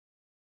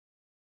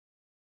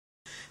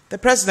The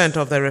President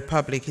of the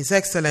Republic, His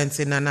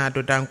Excellency Nana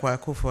Addo Dankwa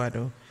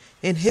Akufo-Addo,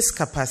 in his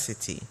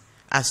capacity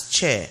as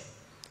Chair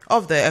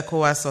of the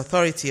ECOWAS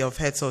Authority of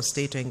Heads of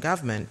State and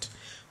Government,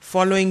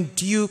 following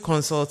due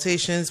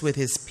consultations with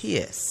his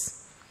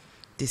peers,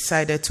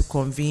 decided to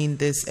convene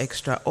this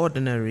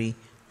extraordinary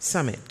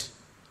summit.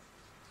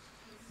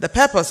 The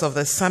purpose of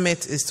the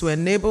summit is to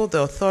enable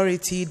the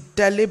authority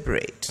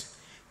deliberate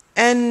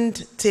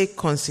and take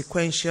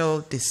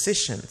consequential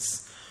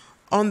decisions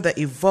on the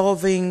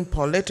evolving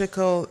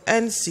political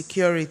and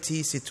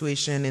security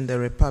situation in the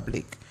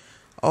Republic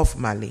of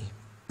Mali.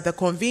 The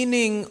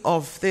convening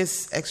of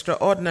this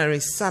extraordinary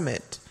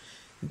summit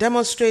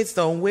demonstrates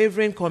the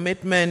unwavering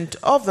commitment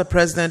of the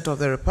President of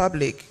the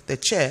Republic, the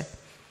Chair,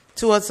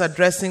 towards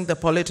addressing the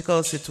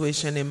political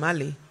situation in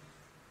Mali.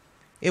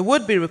 It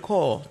would be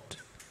recalled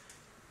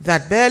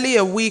that barely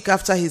a week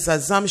after his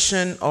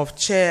assumption of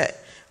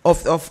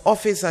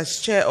office as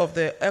Chair of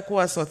the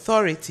ECOWAS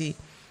Authority,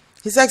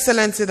 His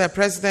Excellency the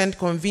President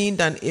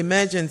convened an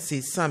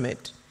emergency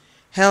summit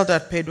held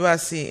at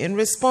Pedouassi in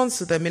response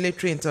to the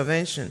military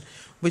intervention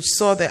which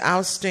saw the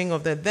ousting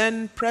of the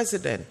then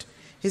President,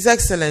 His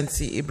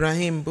Excellency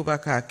Ibrahim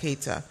Boubacar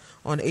Keita,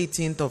 on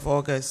 18th of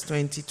August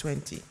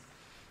 2020.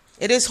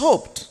 It is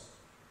hoped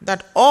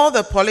that all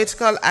the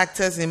political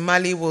actors in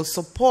Mali will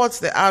support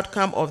the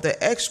outcome of the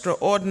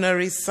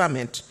extraordinary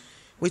summit,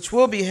 which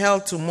will be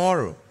held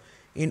tomorrow,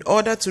 in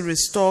order to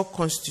restore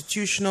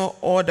constitutional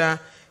order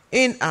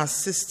in our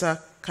sister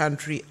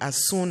country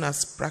as soon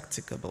as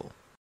practicable.